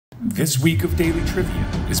This week of Daily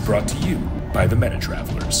Trivia is brought to you by the Meta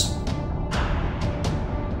Travelers.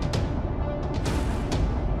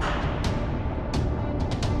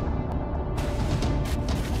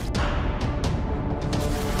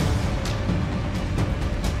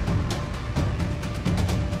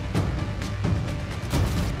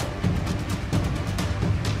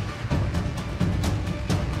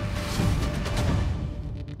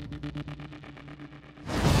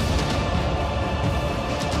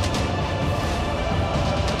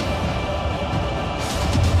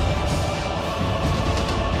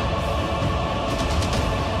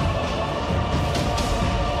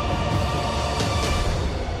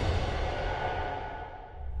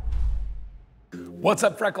 What's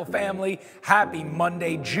up, Freckle family? Happy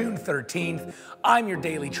Monday, June 13th. I'm your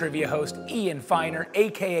daily trivia host, Ian Finer,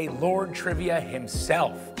 aka Lord Trivia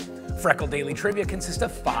himself. Freckle Daily Trivia consists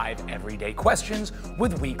of 5 everyday questions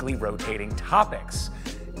with weekly rotating topics.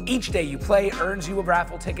 Each day you play earns you a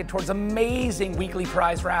raffle ticket towards amazing weekly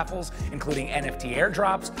prize raffles, including NFT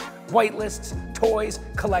airdrops, whitelists, toys,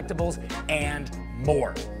 collectibles, and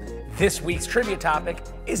more. This week's trivia topic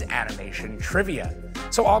is animation trivia.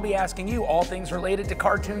 So I'll be asking you all things related to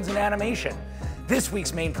cartoons and animation. This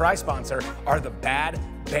week's main prize sponsor are the Bad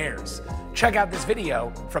Bears. Check out this video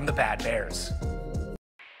from the Bad Bears.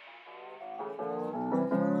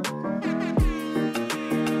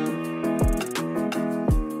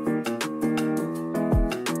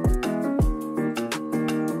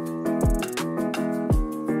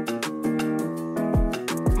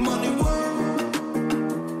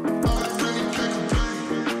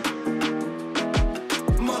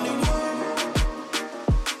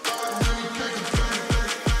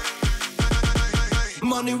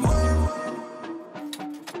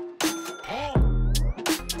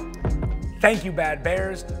 Thank you, Bad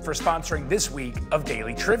Bears, for sponsoring this week of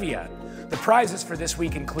Daily Trivia. The prizes for this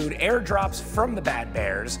week include airdrops from the Bad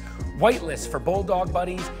Bears, whitelists for Bulldog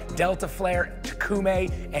Buddies, Delta Flare,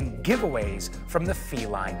 Takume, and giveaways from the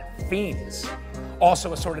Feline Fiends.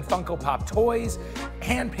 Also assorted Funko Pop toys,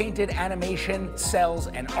 hand-painted animation, cells,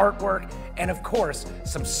 and artwork, and of course,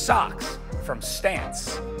 some socks from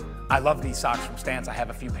Stance. I love these socks from Stance. I have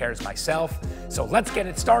a few pairs myself. So let's get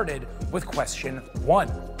it started with question 1.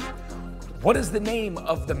 What is the name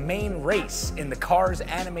of the main race in the Cars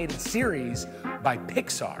animated series by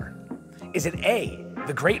Pixar? Is it A,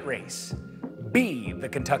 the Great Race, B, the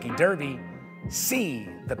Kentucky Derby, C,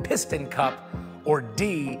 the Piston Cup, or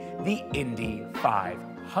D, the Indy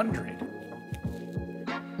 500?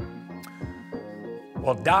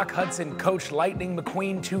 Well, Doc Hudson coached Lightning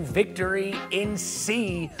McQueen to victory in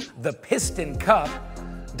C, the Piston Cup.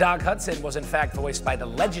 Doc Hudson was in fact voiced by the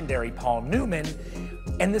legendary Paul Newman,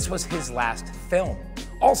 and this was his last film.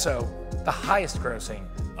 Also, the highest grossing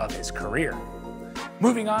of his career.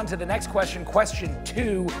 Moving on to the next question, question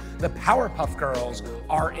 2. The Powerpuff Girls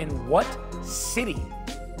are in what city?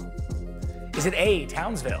 Is it A,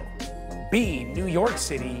 Townsville, B, New York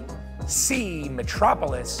City, C,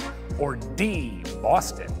 Metropolis, or D,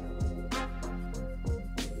 Boston?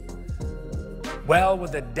 Well,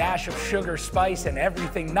 with a dash of sugar, spice, and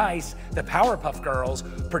everything nice, the Powerpuff Girls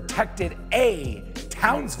protected A,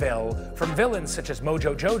 Townsville from villains such as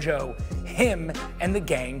Mojo Jojo, him, and the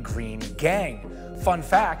Gang Green Gang. Fun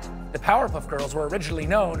fact, the Powerpuff Girls were originally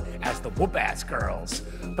known as the Whoop-Ass Girls,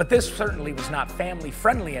 but this certainly was not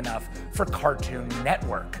family-friendly enough for Cartoon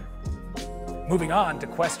Network. Moving on to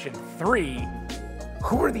question 3,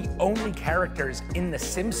 who are the only characters in The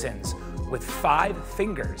Simpsons with 5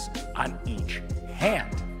 fingers on each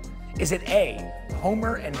hand? Is it A,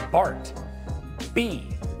 Homer and Bart,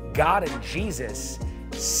 B, God and Jesus,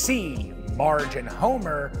 C, Marge and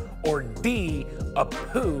Homer, or D,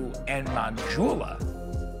 Apu and Manjula?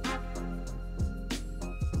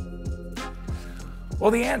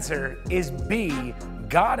 Well, the answer is B.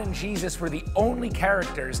 God and Jesus were the only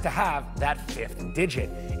characters to have that 5th digit.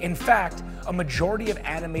 In fact, a majority of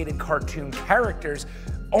animated cartoon characters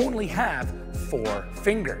only have 4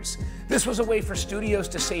 fingers. This was a way for studios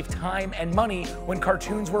to save time and money when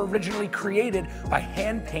cartoons were originally created by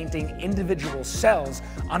hand-painting individual cells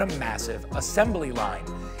on a massive assembly line.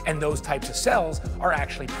 And those types of cells are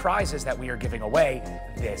actually prizes that we are giving away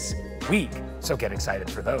this week, so get excited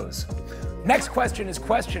for those. Next question is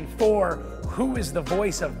question 4. Who is the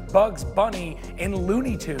voice of Bugs Bunny in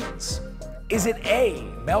Looney Tunes? Is it A,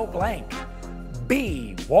 Mel Blanc,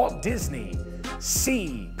 B, Walt Disney,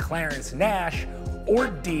 C, Clarence Nash, or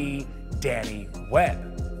D, Danny Webb?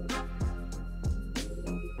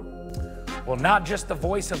 Well, not just the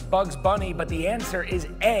voice of Bugs Bunny, but the answer is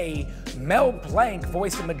A, Mel Blanc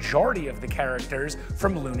voiced a majority of the characters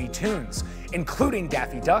from Looney Tunes, including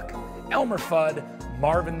Daffy Duck, Elmer Fudd,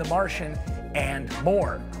 Marvin the Martian, and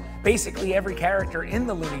more. Basically, every character in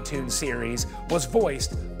the Looney Tunes series was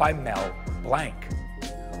voiced by Mel Blanc.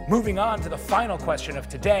 Moving on to the final question of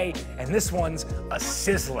today, and this one's a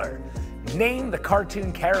sizzler. Name the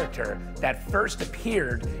cartoon character that first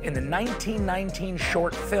appeared in the 1919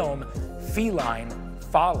 short film Feline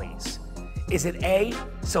Follies. Is it A,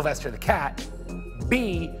 Sylvester the Cat,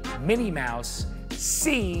 B, Minnie Mouse,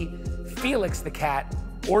 C, Felix the Cat,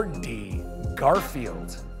 or D,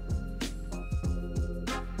 Garfield?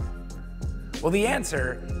 Well, the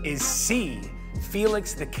answer is C,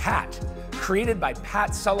 Felix the Cat. Created by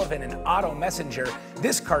Pat Sullivan and Otto Messenger,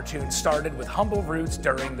 this cartoon started with humble roots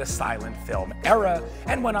during the silent film era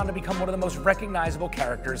and went on to become one of the most recognizable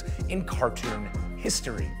characters in cartoon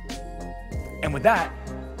history. And with that,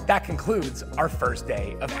 that concludes our first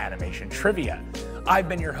day of animation trivia. I've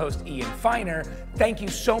been your host, Ian Feiner. Thank you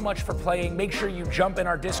so much for playing. Make sure you jump in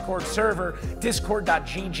our Discord server,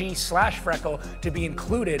 discord.gg/Freckle, to be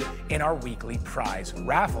included in our weekly prize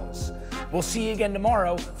raffles. We'll see you again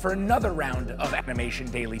tomorrow for another round of Animation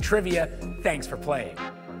Daily Trivia. Thanks for playing.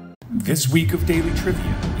 This week of Daily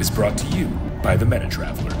Trivia is brought to you by the Meta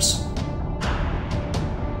Travelers.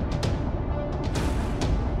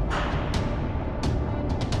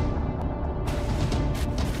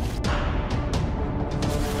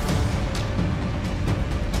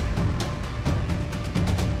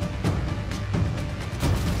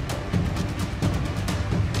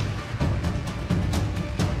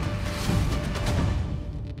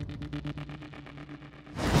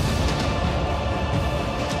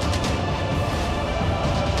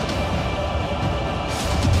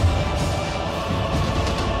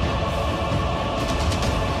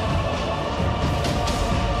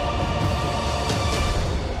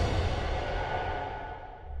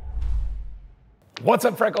 What's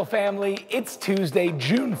up, Freckle family? It's Tuesday,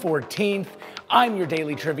 June 14th. I'm your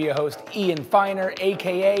daily trivia host, Ian Feiner,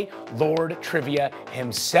 aka Lord Trivia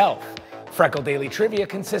himself. Freckle Daily Trivia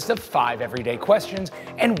consists of 5 everyday questions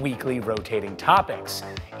and weekly rotating topics.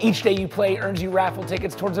 Each day you play earns you raffle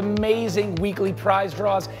tickets towards amazing weekly prize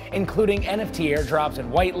draws, including NFT airdrops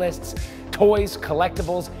and whitelists, toys,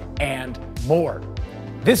 collectibles, and more.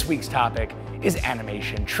 This week's topic is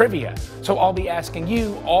animation trivia, so I'll be asking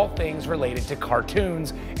you all things related to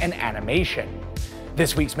cartoons and animation.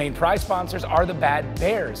 This week's main prize sponsors are the Bad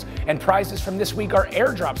Bears, and prizes from this week are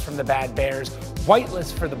airdrops from the Bad Bears,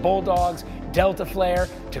 whitelists for the Bulldogs, Delta Flare,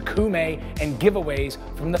 Takume, and giveaways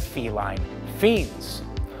from the Feline Fiends.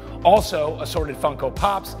 Also, assorted Funko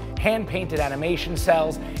Pops, hand-painted animation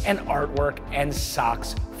cells, and artwork and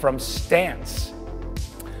socks from Stance.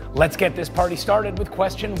 Let's get this party started with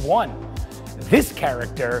question 1. This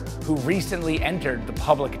character, who recently entered the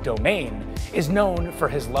public domain, is known for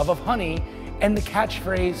his love of honey and the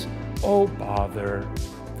catchphrase, "Oh bother."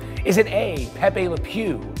 Is it A, Pepe Le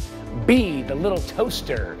Pew, B, the Little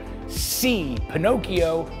Toaster, C,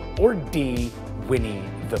 Pinocchio, or D, Winnie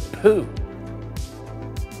the Pooh?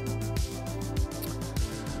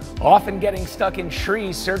 Often getting stuck in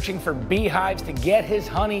trees searching for beehives to get his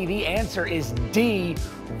honey, the answer is D,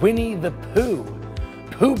 Winnie the Pooh.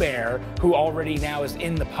 Pooh Bear, who already now is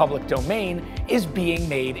in the public domain, is being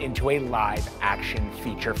made into a live-action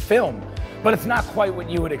feature film. But it's not quite what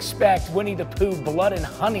you would expect. Winnie the Pooh Blood and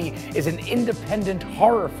Honey is an independent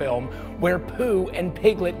horror film where Pooh and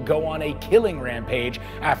Piglet go on a killing rampage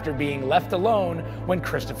after being left alone when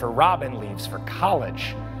Christopher Robin leaves for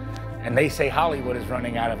college. And they say Hollywood is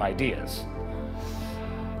running out of ideas.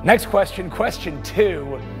 Next question, question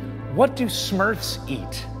 2. What do Smurfs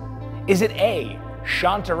eat? Is it A,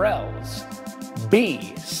 chanterelles,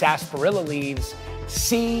 B, sarsaparilla leaves,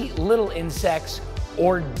 C, little insects,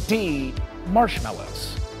 or D,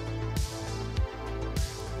 marshmallows?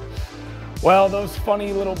 Well, those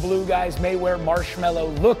funny little blue guys may wear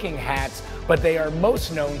marshmallow-looking hats, but they are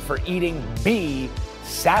most known for eating B,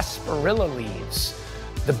 sarsaparilla leaves.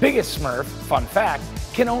 The biggest Smurf, fun fact,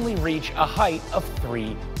 can only reach a height of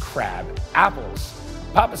 3 crab apples.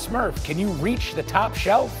 Papa Smurf, can you reach the top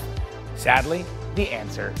shelf? Sadly, the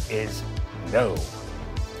answer is no.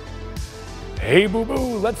 Hey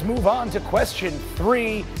boo-boo, let's move on to question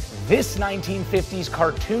 3. This 1950s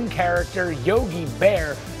cartoon character, Yogi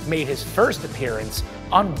Bear, made his first appearance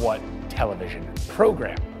on what television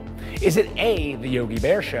program? Is it A, The Yogi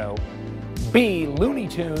Bear Show, B, Looney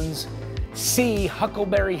Tunes, C,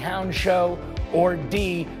 Huckleberry Hound Show, or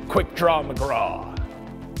D, Quick Draw McGraw?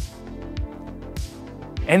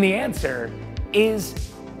 And the answer is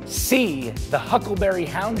C, The Huckleberry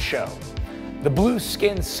Hound Show. The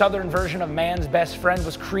blue-skinned southern version of Man's Best Friend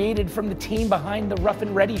was created from the team behind The Rough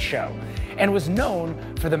and Ready show and was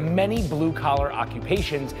known for the many blue-collar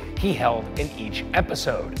occupations he held in each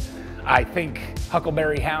episode. I think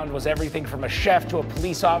Huckleberry Hound was everything from a chef to a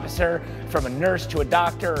police officer, from a nurse to a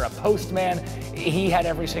doctor or a postman. He had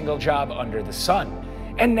every single job under the sun.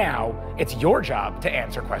 And now it's your job to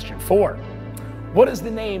answer question 4. What is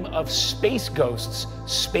the name of Space Ghost's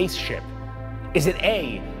spaceship? Is it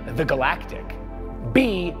A, the Galactic,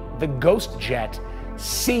 B, the Ghost Jet,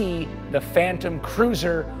 C, the Phantom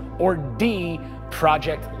Cruiser, or D,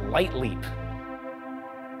 Project Light Leap?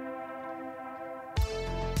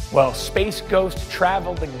 Well, Space Ghost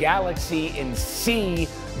traveled the galaxy in C,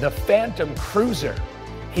 the Phantom Cruiser.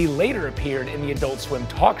 He later appeared in the Adult Swim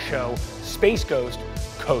talk show Space Ghost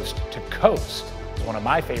Coast to Coast. It was one of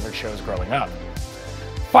my favorite shows growing up.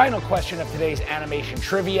 Final question of today's animation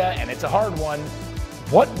trivia, and it's a hard one.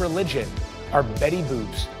 What religion are Betty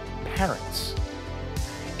Boop's parents?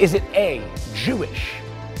 Is it A, Jewish?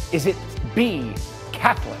 Is it B,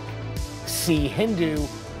 Catholic, C, Hindu,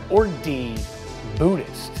 or D,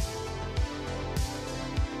 Buddhist?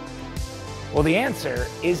 Well, the answer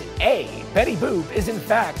is A. Betty Boop is in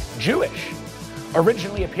fact Jewish.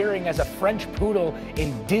 Originally appearing as a French poodle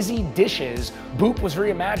in Dizzy Dishes, Boop was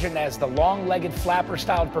reimagined as the long-legged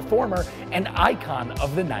flapper-styled performer and icon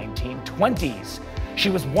of the 1920s. She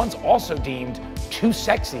was once also deemed too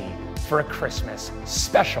sexy for a Christmas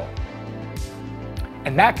special.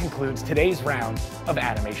 And that concludes today's round of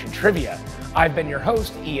animation trivia. I've been your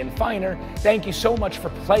host, Ian Feiner. Thank you so much for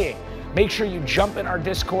playing. Make sure you jump in our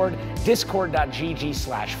Discord,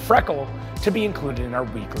 discord.gg/Freckle, to be included in our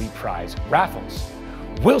weekly prize raffles.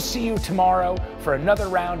 We'll see you tomorrow for another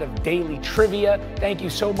round of daily trivia. Thank you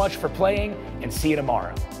so much for playing, and see you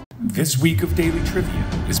tomorrow. This week of Daily Trivia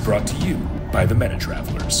is brought to you by the Meta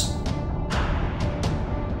Travelers.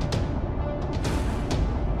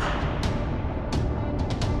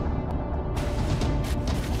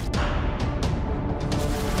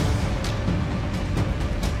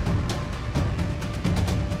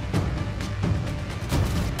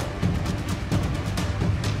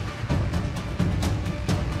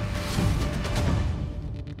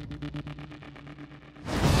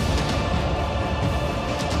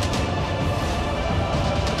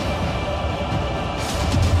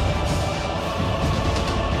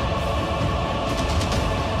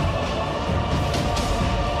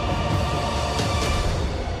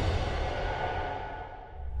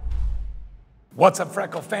 What's up,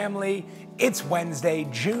 Freckle family? It's Wednesday,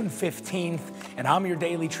 June 15th, and I'm your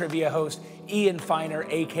daily trivia host, Ian Feiner,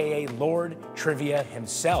 aka Lord Trivia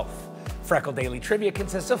himself. Freckle Daily Trivia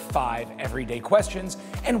consists of 5 everyday questions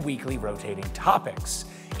and weekly rotating topics.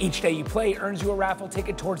 Each day you play earns you a raffle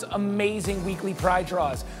ticket towards amazing weekly prize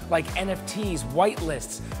draws like NFTs,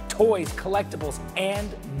 whitelists, toys, collectibles,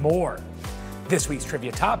 and more. This week's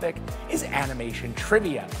trivia topic is animation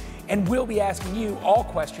trivia, and we'll be asking you all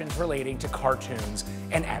questions relating to cartoons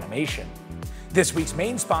and animation. This week's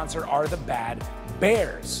main sponsor are the Bad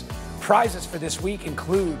Bears. Prizes for this week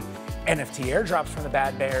include NFT airdrops from the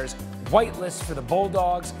Bad Bears, whitelists for the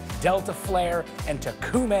Bulldogs, Delta Flare, and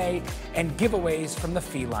Takume, and giveaways from the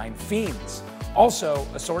Feline Fiends. Also,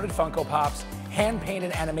 assorted Funko Pops,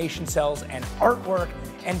 hand-painted animation cells, and artwork,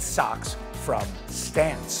 and socks from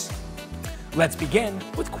Stance. Let's begin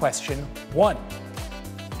with question 1.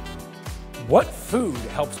 What food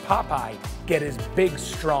helps Popeye get his big,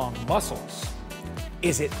 strong muscles?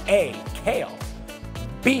 Is it A, kale,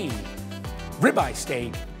 B, ribeye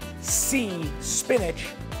steak, C, spinach,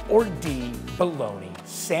 or D, bologna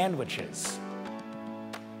sandwiches?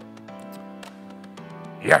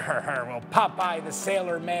 Well, Popeye the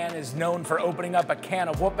Sailor Man is known for opening up a can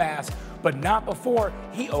of whoop-ass, but not before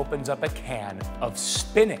he opens up a can of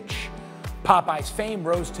spinach. Popeye's fame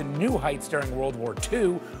rose to new heights during World War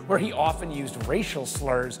II, where he often used racial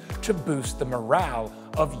slurs to boost the morale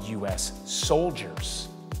of U.S. soldiers.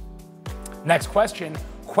 Next question,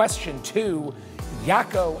 question 2.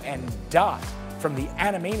 Yakko and Dot from the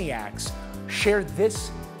Animaniacs share this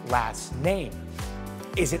last name.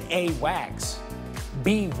 Is it A, Wags,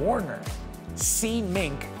 B, Warner, C,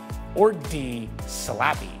 Mink, or D,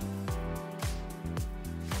 Slappy?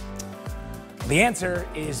 The answer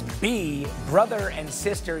is B. Brother and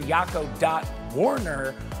sister Yakko Dot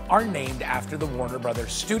Warner are named after the Warner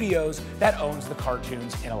Brothers Studios that owns the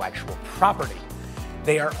cartoon's intellectual property.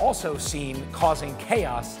 They are also seen causing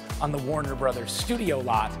chaos on the Warner Brothers studio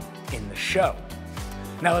lot in the show.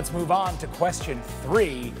 Now let's move on to question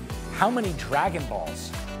 3. How many Dragon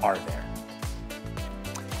Balls are there?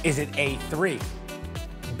 Is it A3,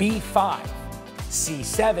 B5,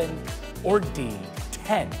 C7, or D,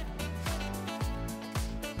 10?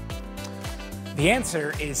 The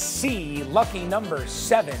answer is C, lucky number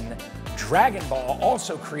 7. Dragon Ball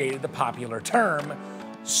also created the popular term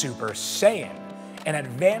Super Saiyan, an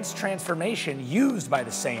advanced transformation used by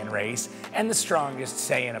the Saiyan race, and the strongest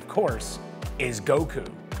Saiyan, of course, is Goku.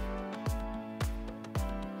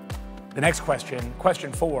 The next question,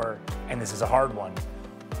 question 4, and this is a hard one.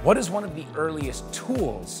 What is one of the earliest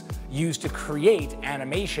tools used to create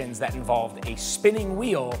animations that involved a spinning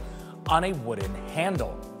wheel on a wooden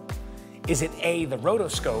handle? Is it A, the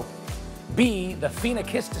rotoscope, B, the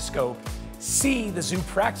phenakistoscope, C, the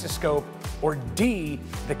zoopraxiscope, or D,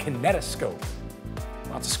 the kinetoscope?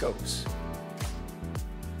 Lots of scopes.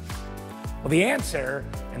 Well, the answer,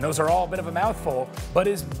 and those are all a bit of a mouthful, but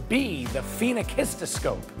is B, the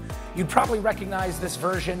phenakistoscope. You'd probably recognize this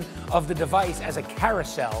version of the device as a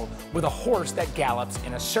carousel with a horse that gallops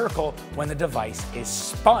in a circle when the device is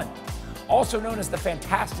spun. Also known as the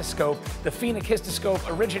fantastiscope, the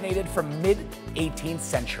phenakistoscope originated from mid-18th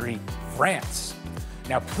century France.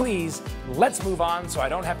 Now please, let's move on so I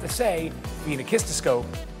don't have to say phenakistoscope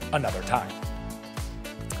another time.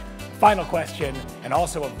 Final question, and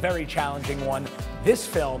also a very challenging one. This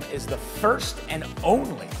film is the first and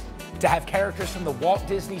only to have characters from the Walt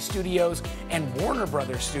Disney Studios and Warner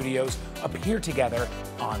Brothers Studios appear together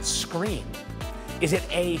on screen. Is it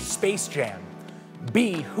A, Space Jam,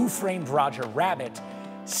 B, Who Framed Roger Rabbit,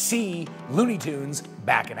 C, Looney Tunes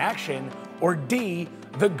Back in Action, or D,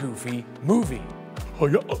 The Goofy Movie?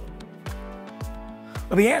 Well,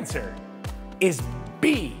 the answer is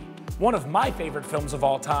B, one of my favorite films of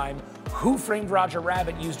all time. Who Framed Roger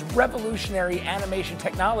Rabbit used revolutionary animation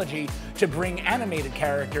technology to bring animated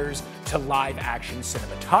characters to live-action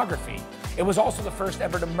cinematography. It was also the first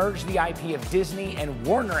ever to merge the IP of Disney and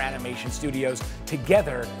Warner Animation Studios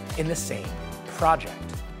together in the same project.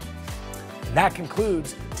 And that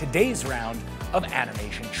concludes today's round of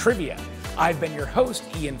animation trivia. I've been your host,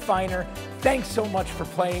 Ian Feiner. Thanks so much for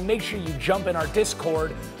playing. Make sure you jump in our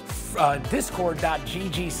Discord,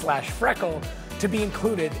 discord.gg/Freckle, to be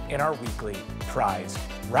included in our weekly prize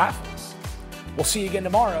raffles. We'll see you again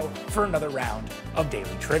tomorrow for another round of Daily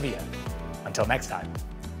Trivia. Until next time.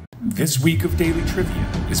 This week of Daily Trivia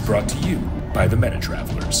is brought to you by the Meta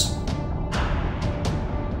Travelers.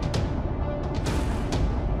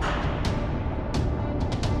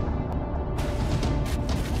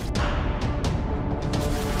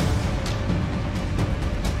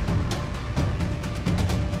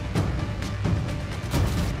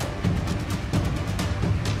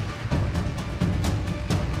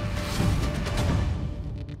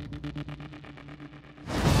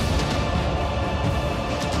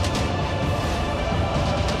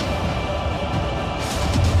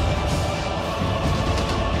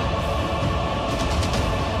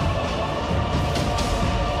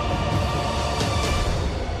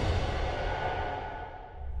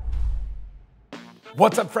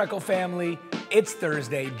 What's up, Freckle family? It's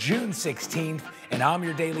Thursday, June 16th, and I'm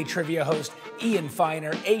your daily trivia host, Ian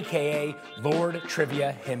Feiner, aka Lord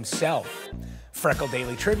Trivia himself. Freckle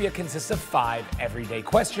Daily Trivia consists of 5 everyday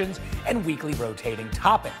questions and weekly rotating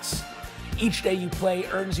topics. Each day you play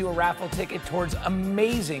earns you a raffle ticket towards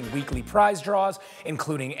amazing weekly prize draws,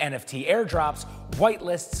 including NFT airdrops,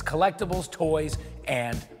 whitelists, collectibles, toys,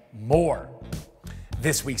 and more.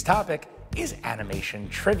 This week's topic is animation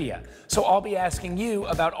trivia. So I'll be asking you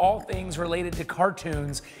about all things related to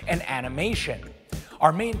cartoons and animation.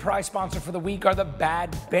 Our main prize sponsor for the week are the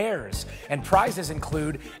Bad Bears, and prizes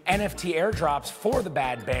include NFT airdrops for the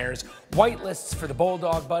Bad Bears, whitelists for the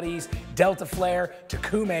Bulldog Buddies, Delta Flare,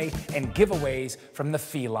 Takume, and giveaways from the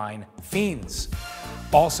Feline Fiends.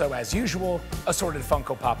 Also, as usual, assorted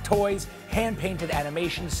Funko Pop toys, hand-painted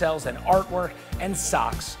animation cells and artwork, and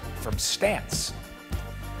socks from Stance.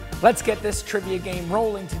 Let's get this trivia game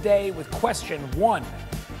rolling today with question 1.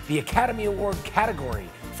 The Academy Award category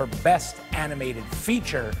for Best Animated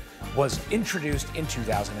Feature was introduced in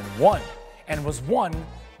 2001 and was won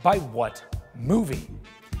by what movie?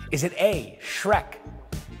 Is it A, Shrek,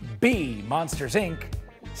 B, Monsters, Inc.,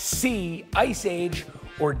 C, Ice Age,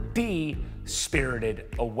 or D,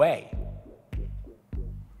 Spirited Away?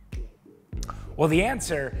 Well, the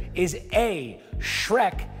answer is A,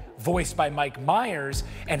 Shrek, voiced by Mike Myers,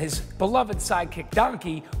 and his beloved sidekick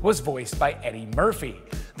Donkey was voiced by Eddie Murphy.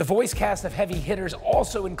 The voice cast of heavy hitters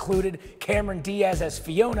also included Cameron Diaz as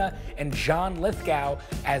Fiona and John Lithgow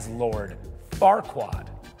as Lord Farquaad.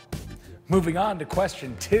 Moving on to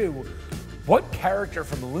question 2, what character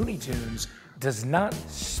from Looney Tunes does not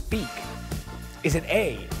speak? Is it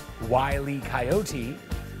A, Wile E. Coyote,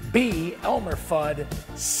 B, Elmer Fudd,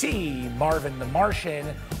 C, Marvin the Martian,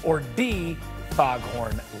 or D,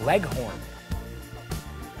 Foghorn Leghorn?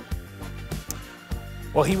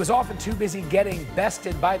 Well, he was often too busy getting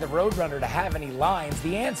bested by the Roadrunner to have any lines.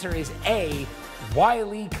 The answer is A,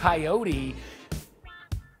 Wile E. Coyote.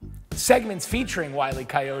 Segments featuring Wile E.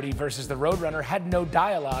 Coyote versus the Roadrunner had no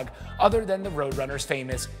dialogue other than the Roadrunner's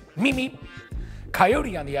famous meep meep.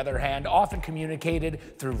 Coyote, on the other hand, often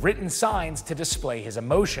communicated through written signs to display his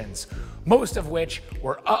emotions, most of which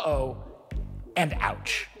were uh-oh and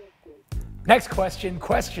ouch. Next question,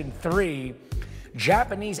 question 3.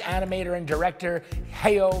 Japanese animator and director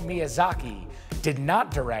Hayao Miyazaki did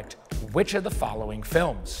not direct which of the following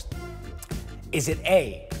films? Is it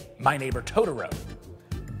A, My Neighbor Totoro,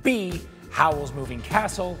 B, Howl's Moving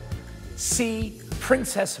Castle, C,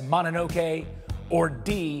 Princess Mononoke, or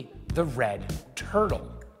D, The Red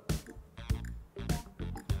Turtle?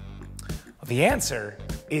 Well, the answer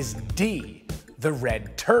is D, The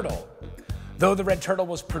Red Turtle. Though The Red Turtle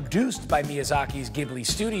was produced by Miyazaki's Ghibli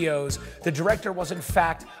Studios, the director was in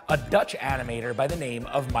fact a Dutch animator by the name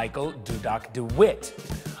of Michael Dudok de Wit.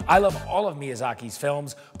 I love all of Miyazaki's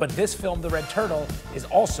films, but this film, The Red Turtle, is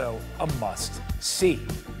also a must-see.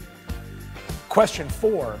 Question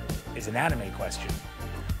 4 is an anime question.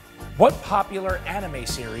 What popular anime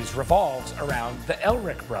series revolves around the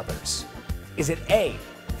Elric brothers? Is it A,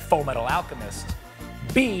 Full Metal Alchemist,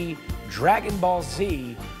 B, Dragon Ball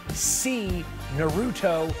Z, C,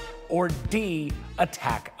 Naruto, or D,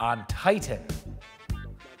 Attack on Titan?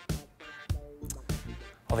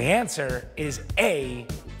 Well, the answer is A,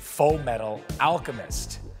 Full Metal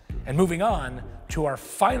Alchemist. And moving on to our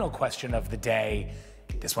final question of the day,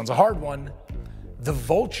 this one's a hard one. The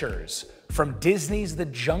vultures from Disney's The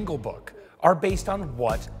Jungle Book are based on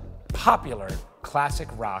what popular classic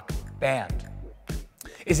rock band?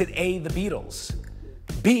 Is it A, the Beatles,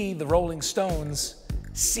 B, the Rolling Stones,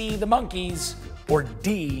 C, the Monkees, or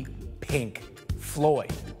D, Pink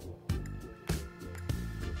Floyd?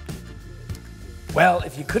 Well,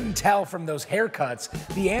 if you couldn't tell from those haircuts,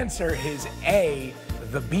 the answer is A,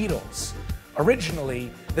 the Beatles.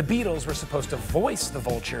 Originally, the Beatles were supposed to voice the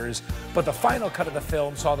Vultures, but the final cut of the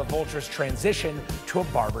film saw the Vultures transition to a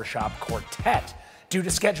barbershop quartet due to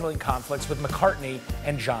scheduling conflicts with McCartney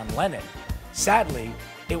and John Lennon. Sadly,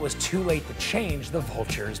 it was too late to change the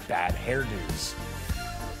Vultures' bad hairdos.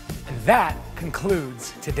 And that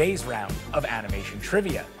concludes today's round of animation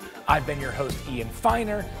trivia. I've been your host, Ian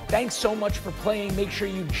Feiner. Thanks so much for playing. Make sure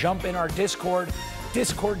you jump in our Discord,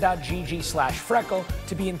 discord.gg/Freckle,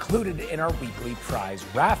 to be included in our weekly prize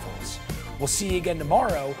raffles. We'll see you again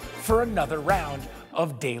tomorrow for another round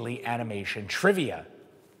of daily animation trivia.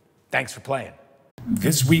 Thanks for playing.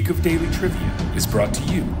 This week of Daily Trivia is brought to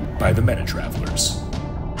you by the Meta Travelers.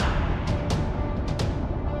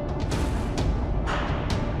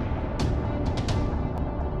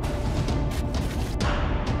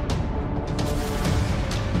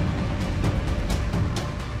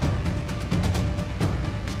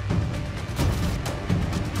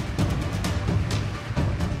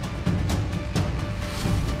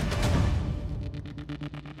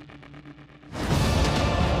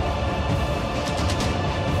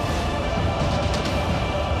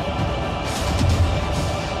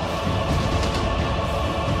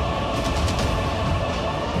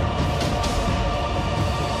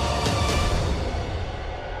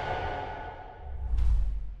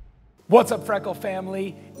 What's up, Freckle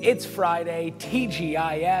family? It's Friday,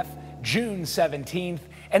 TGIF, June 17th,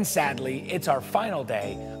 and sadly, it's our final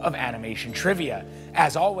day of animation trivia.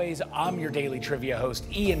 As always, I'm your daily trivia host,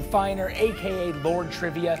 Ian Feiner, aka Lord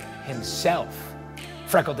Trivia himself.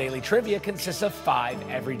 Freckle Daily Trivia consists of 5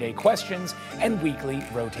 everyday questions and weekly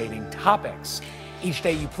rotating topics. Each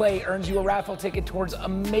day you play earns you a raffle ticket towards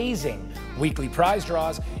amazing weekly prize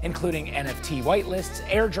draws, including NFT whitelists,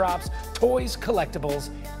 airdrops, toys,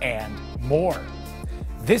 collectibles, and more.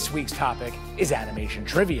 This week's topic is animation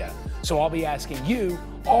trivia, so I'll be asking you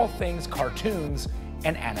all things cartoons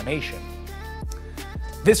and animation.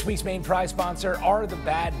 This week's main prize sponsor are the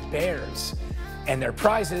Bad Bears, and their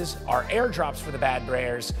prizes are airdrops for the Bad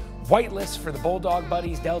Bears, whitelists for the Bulldog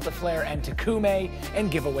Buddies, Delta Flare, and Takume,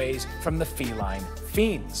 and giveaways from the Feline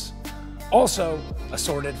Fiends. Also,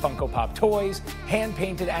 assorted Funko Pop toys,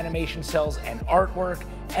 hand-painted animation cells and artwork,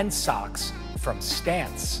 and socks from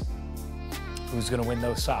Stance. Who's gonna win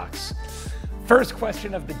those socks? First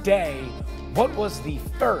question of the day, what was the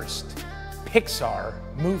first Pixar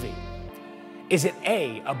movie? Is it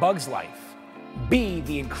A, A Bug's Life, B,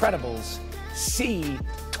 The Incredibles, C,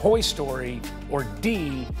 Toy Story, or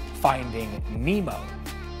D, Finding Nemo?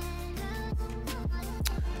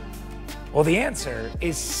 Well, the answer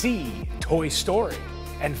is C, Toy Story.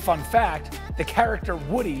 And fun fact, the character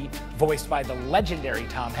Woody, voiced by the legendary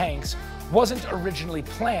Tom Hanks, wasn't originally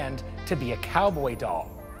planned to be a cowboy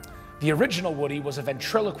doll. The original Woody was a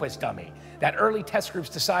ventriloquist dummy that early test groups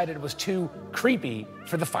decided was too creepy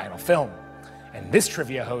for the final film. And this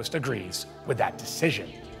trivia host agrees with that decision.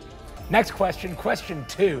 Next question, question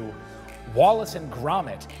 2. Wallace and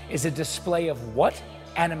Gromit is a display of what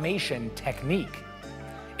animation technique?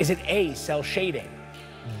 Is it A, cell shading,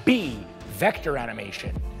 B, vector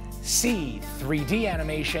animation, C, 3D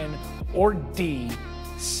animation, or D,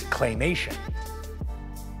 claymation?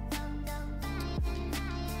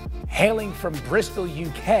 Hailing from Bristol,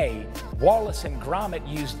 UK, Wallace and Gromit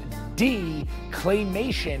used D,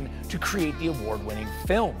 claymation, to create the award-winning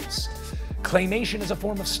films. Claymation is a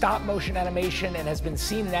form of stop-motion animation and has been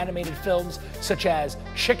seen in animated films such as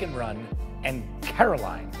Chicken Run and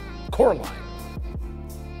Coraline.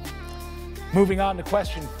 Moving on to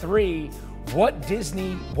question 3, what is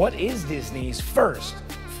Disney's first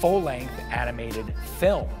full-length animated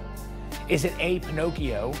film? Is it A,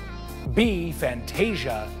 Pinocchio, B,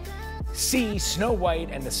 Fantasia, C, Snow White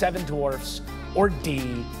and the Seven Dwarfs, or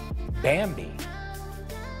D, Bambi?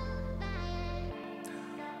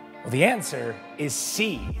 Well, the answer is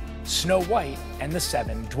C, Snow White and the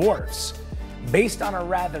Seven Dwarfs. Based on a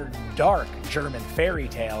rather dark German fairy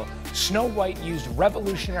tale, Snow White used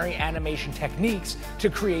revolutionary animation techniques to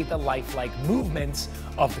create the lifelike movements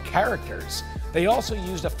of the characters. They also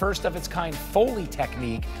used a first-of-its-kind Foley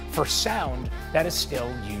technique for sound that is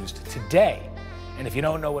still used today. And if you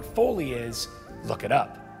don't know what Foley is, look it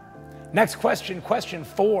up. Next question, question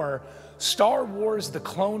 4. Star Wars: The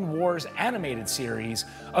Clone Wars animated series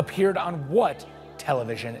appeared on what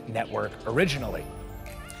television network originally?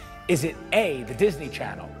 Is it A, the Disney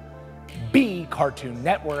Channel, B, Cartoon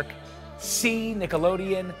Network, C,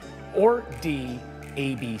 Nickelodeon, or D,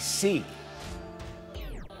 ABC?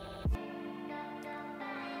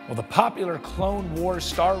 Well, the popular Clone Wars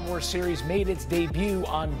Star Wars series made its debut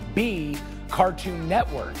on B, Cartoon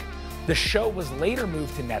Network. The show was later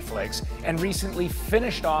moved to Netflix and recently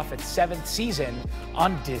finished off its 7th season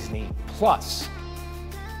on Disney+.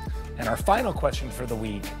 And our final question for the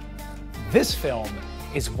week. This film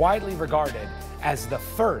is widely regarded as the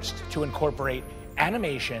first to incorporate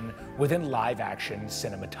animation within live-action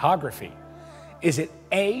cinematography. Is it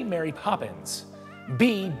A, Mary Poppins,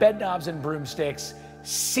 B, Bedknobs and Broomsticks,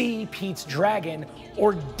 C, Pete's Dragon,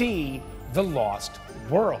 or D, The Lost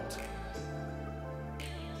World?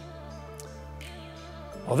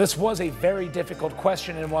 Well, this was a very difficult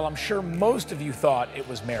question, and while I'm sure most of you thought it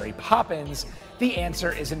was Mary Poppins, the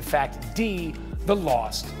answer is in fact D, The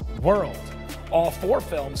Lost World. All 4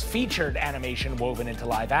 films featured animation woven into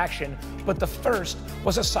live action, but the first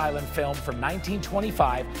was a silent film from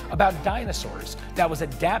 1925 about dinosaurs that was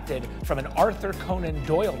adapted from an Arthur Conan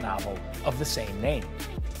Doyle novel of the same name.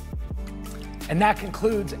 And that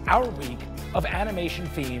concludes our week of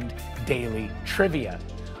animation-themed daily trivia.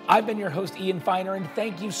 I've been your host, Ian Feiner, and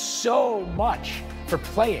thank you so much for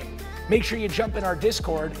playing. Make sure you jump in our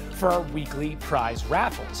Discord for our weekly prize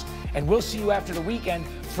raffles. And we'll see you after the weekend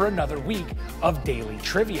for another week of daily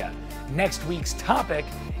trivia. Next week's topic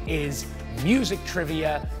is music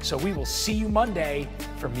trivia, so we will see you Monday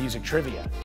for music trivia.